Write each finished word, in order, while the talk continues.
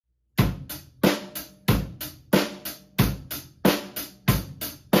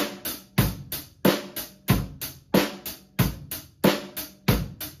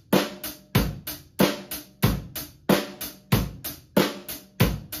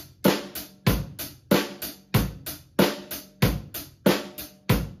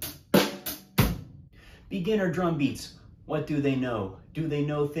Beginner drum beats, what do they know? Do they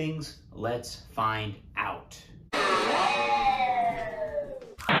know things? Let's find out.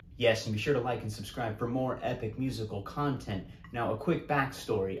 Yes, and be sure to like and subscribe for more epic musical content. Now, a quick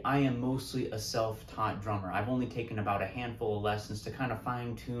backstory. I am mostly a self-taught drummer. I've only taken about a handful of lessons to kind of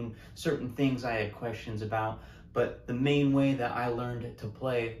fine-tune certain things I had questions about, but the main way that I learned to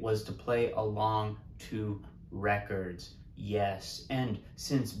play was to play along to records. Yes, and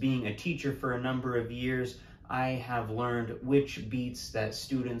since being a teacher for a number of years, I have learned which beats that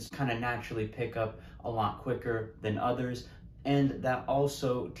students kind of naturally pick up a lot quicker than others, and that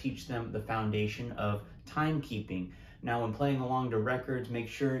also teach them the foundation of timekeeping. Now, when playing along to records, make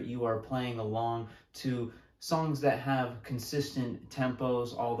sure you are playing along to songs that have consistent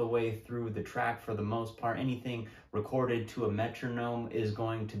tempos all the way through the track for the most part. Anything recorded to a metronome is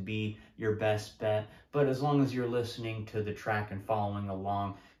going to be your best bet, but as long as you're listening to the track and following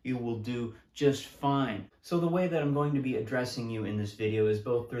along, you will do just fine. So the way that I'm going to be addressing you in this video is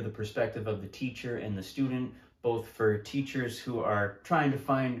both through the perspective of the teacher and the student, both for teachers who are trying to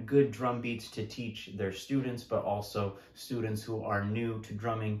find good drum beats to teach their students, but also students who are new to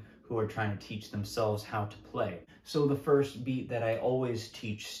drumming, who are trying to teach themselves how to play. So the first beat that I always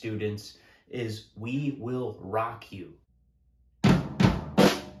teach students is "We Will Rock You."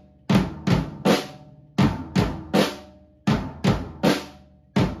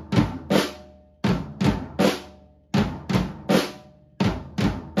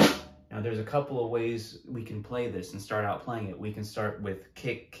 There's a couple of ways we can play this and start out playing it. We can start with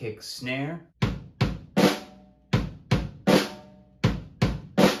kick, kick, snare.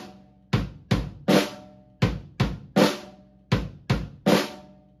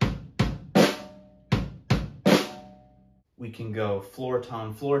 We can go floor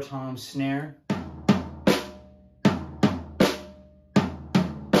tom, snare.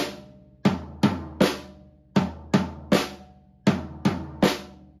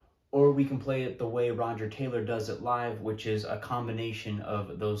 Or we can play it the way Roger Taylor does it live, which is a combination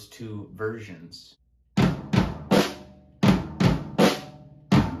of those two versions.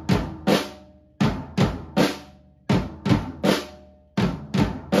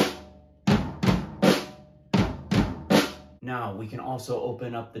 Now, we can also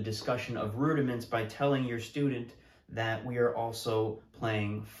open up the discussion of rudiments by telling your student that we are also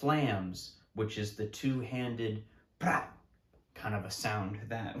playing flams, which is the two-handed pra kind of a sound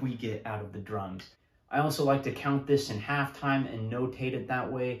that we get out of the drums. I also like to count this in halftime and notate it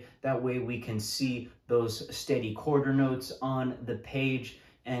that way. That way we can see those steady quarter notes on the page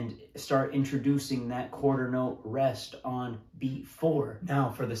and start introducing that quarter note rest on beat 4.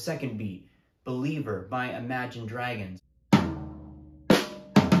 Now for the second beat, Believer by Imagine Dragons.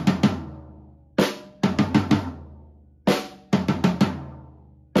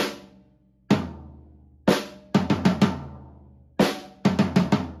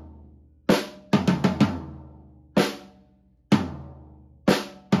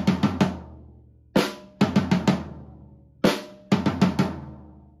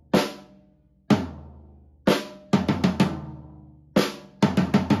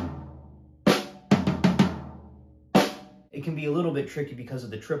 It can be a little bit tricky because of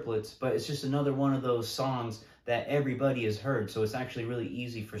the triplets, but it's just another one of those songs that everybody has heard, so it's actually really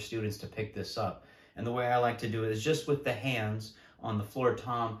easy for students to pick this up. And the way I like to do it is just with the hands on the floor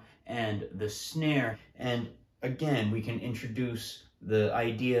tom and the snare. And again, we can introduce the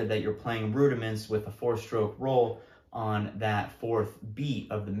idea that you're playing rudiments with a 4-stroke roll on that 4th beat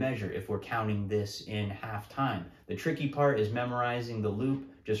of the measure if we're counting this in halftime. The tricky part is memorizing the loop,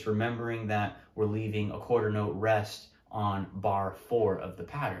 just remembering that we're leaving a quarter note rest on bar 4 of the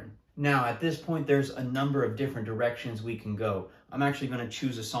pattern. Now, at this point, there's a number of different directions we can go. I'm actually going to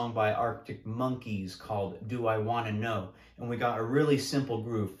choose a song by Arctic Monkeys called Do I Wanna Know? And we got a really simple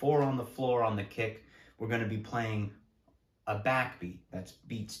groove, 4 on the floor on the kick. We're going to be playing a backbeat. That's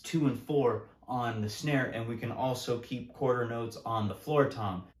beats 2 and 4 on the snare, and we can also keep quarter notes on the floor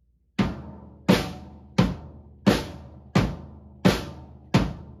tom.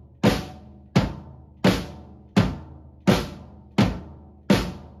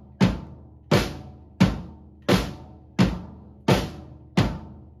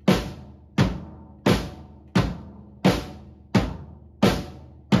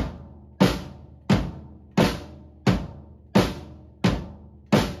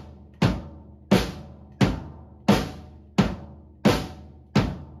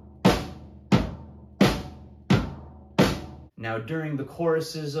 Now, during the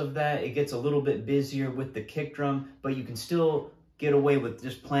choruses of that, it gets a little bit busier with the kick drum, but you can still get away with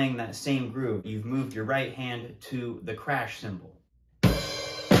just playing that same groove. You've moved your right hand to the crash cymbal.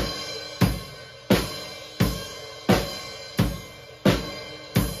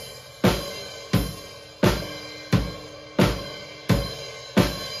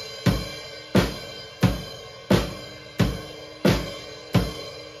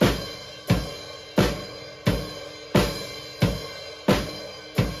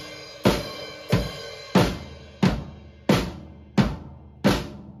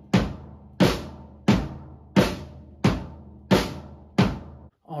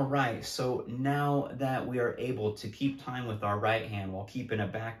 All right, so now that we are able to keep time with our right hand while keeping a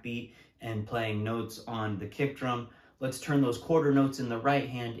backbeat and playing notes on the kick drum, let's turn those quarter notes in the right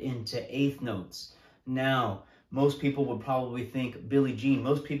hand into eighth notes. Now, most people would probably think Billie Jean.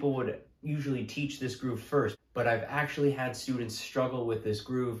 Most people would usually teach this groove first, but I've actually had students struggle with this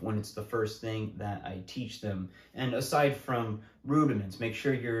groove when it's the first thing that I teach them. And aside from rudiments, make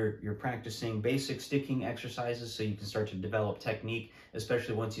sure you're practicing basic sticking exercises so you can start to develop technique,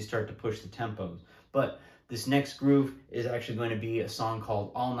 especially once you start to push the tempos. But this next groove is actually going to be a song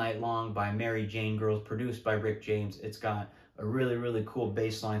called All Night Long by Mary Jane Girls, produced by Rick James. It's got a really, really cool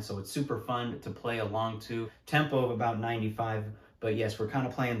bass line, so it's super fun to play along to. Tempo of about 95, but yes, we're kind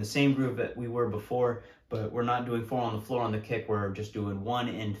of playing the same groove that we were before, but we're not doing 4 on the floor on the kick. We're just doing 1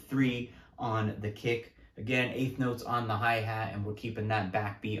 and 3 on the kick. Again, eighth notes on the hi-hat, and we're keeping that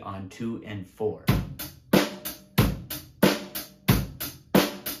backbeat on 2 and 4.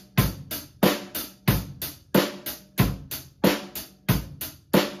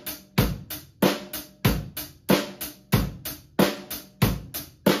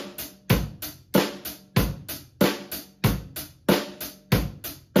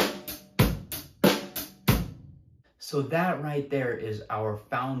 So that right there is our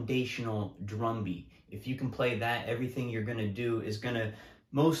foundational drum beat. If you can play that, everything you're gonna do is gonna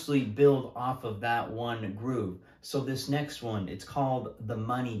mostly build off of that one groove. So this next one, it's called the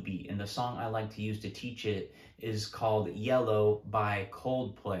money beat, and the song I like to use to teach it is called Yellow by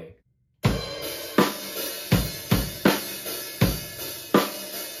Coldplay.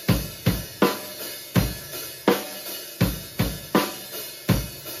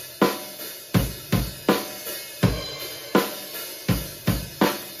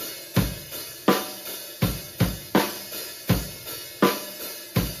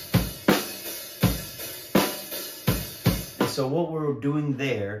 So what we're doing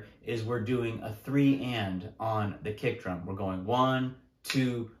there is we're doing a 3 and on the kick drum. We're going 1,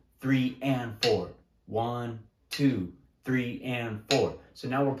 2, 3, and 4. 1, 2, 3, and 4. So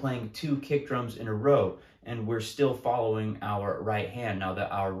now we're playing 2 kick drums in a row, and we're still following our right hand now that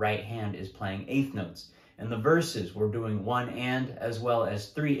our right hand is playing eighth notes. In the verses, we're doing 1 and as well as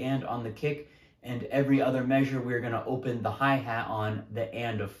 3 and on the kick, and every other measure we're going to open the hi-hat on the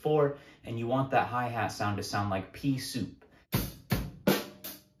and of 4, and you want that hi-hat sound to sound like pea soup.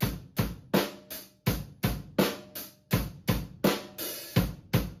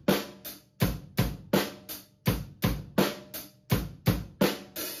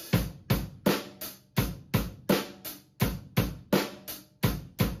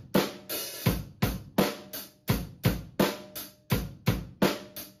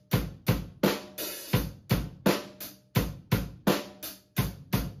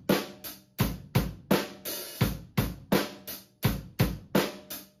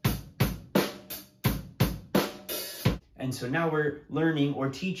 And so now we're learning or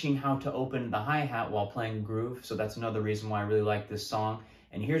teaching how to open the hi-hat while playing the groove. So that's another reason why I really like this song.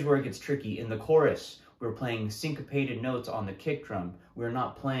 And here's where it gets tricky. In the chorus, we're playing syncopated notes on the kick drum. We're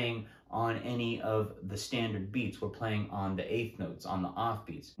not playing on any of the standard beats. We're playing on the eighth notes, on the off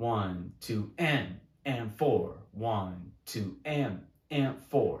beats. 1, 2, and 4. 1, 2, and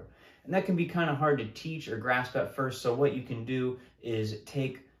 4. And that can be kind of hard to teach or grasp at first. So what you can do is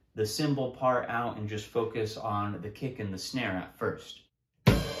take the cymbal part out and just focus on the kick and the snare at first.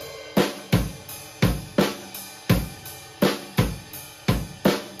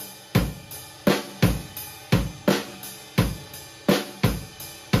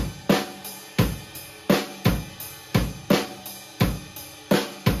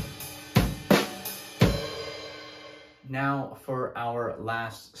 Now for our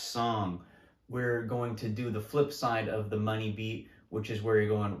last song, we're going to do the flip side of the money beat, which is where you're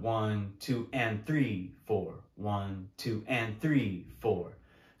going 1, 2, and 3, 4. 1, 2, and 3, 4.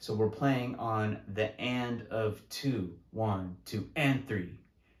 So we're playing on the and of 2. 1, 2, and 3,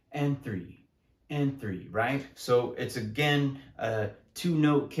 and 3, and 3, right? So it's again a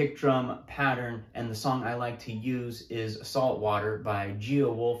 2-note kick drum pattern, and the song I like to use is Saltwater by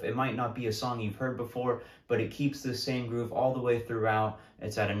Geowulf. It might not be a song you've heard before, but it keeps the same groove all the way throughout.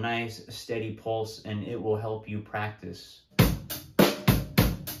 It's at a nice steady pulse, and it will help you practice.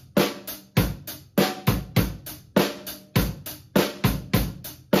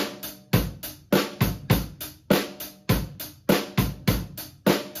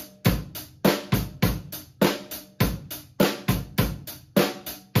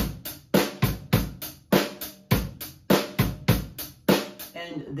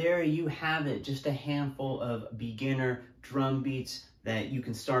 And there you have it, just a handful of beginner drum beats that you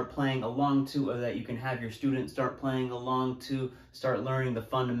can start playing along to, or that you can have your students start playing along to, start learning the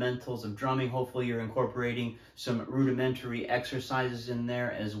fundamentals of drumming. Hopefully you're incorporating some rudimentary exercises in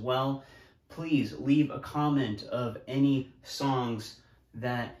there as well. Please leave a comment of any songs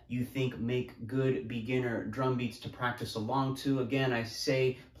that you think make good beginner drum beats to practice along to. Again, I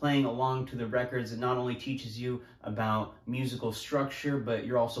say playing along to the records, it not only teaches you about musical structure, but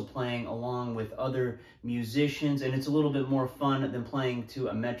you're also playing along with other musicians, and it's a little bit more fun than playing to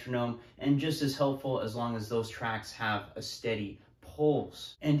a metronome, and just as helpful as long as those tracks have a steady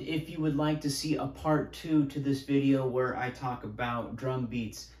pulse. And if you would like to see a part 2 to this video where I talk about drum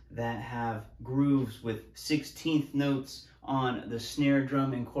beats that have grooves with 16th notes on the snare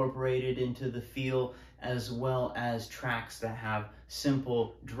drum incorporated into the feel, as well as tracks that have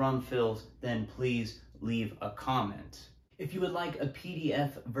simple drum fills, then please leave a comment. If you would like a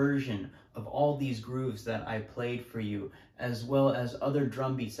PDF version of all these grooves that I played for you, as well as other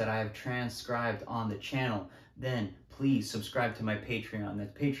drum beats that I have transcribed on the channel, then please subscribe to my Patreon.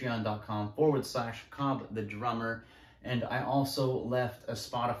 That's patreon.com/Cobb the Drummer. And I also left a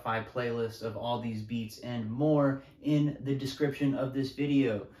Spotify playlist of all these beats and more in the description of this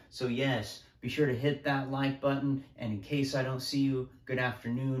video. So yes, be sure to hit that like button. And in case I don't see you, good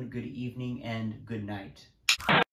afternoon, good evening, and good night.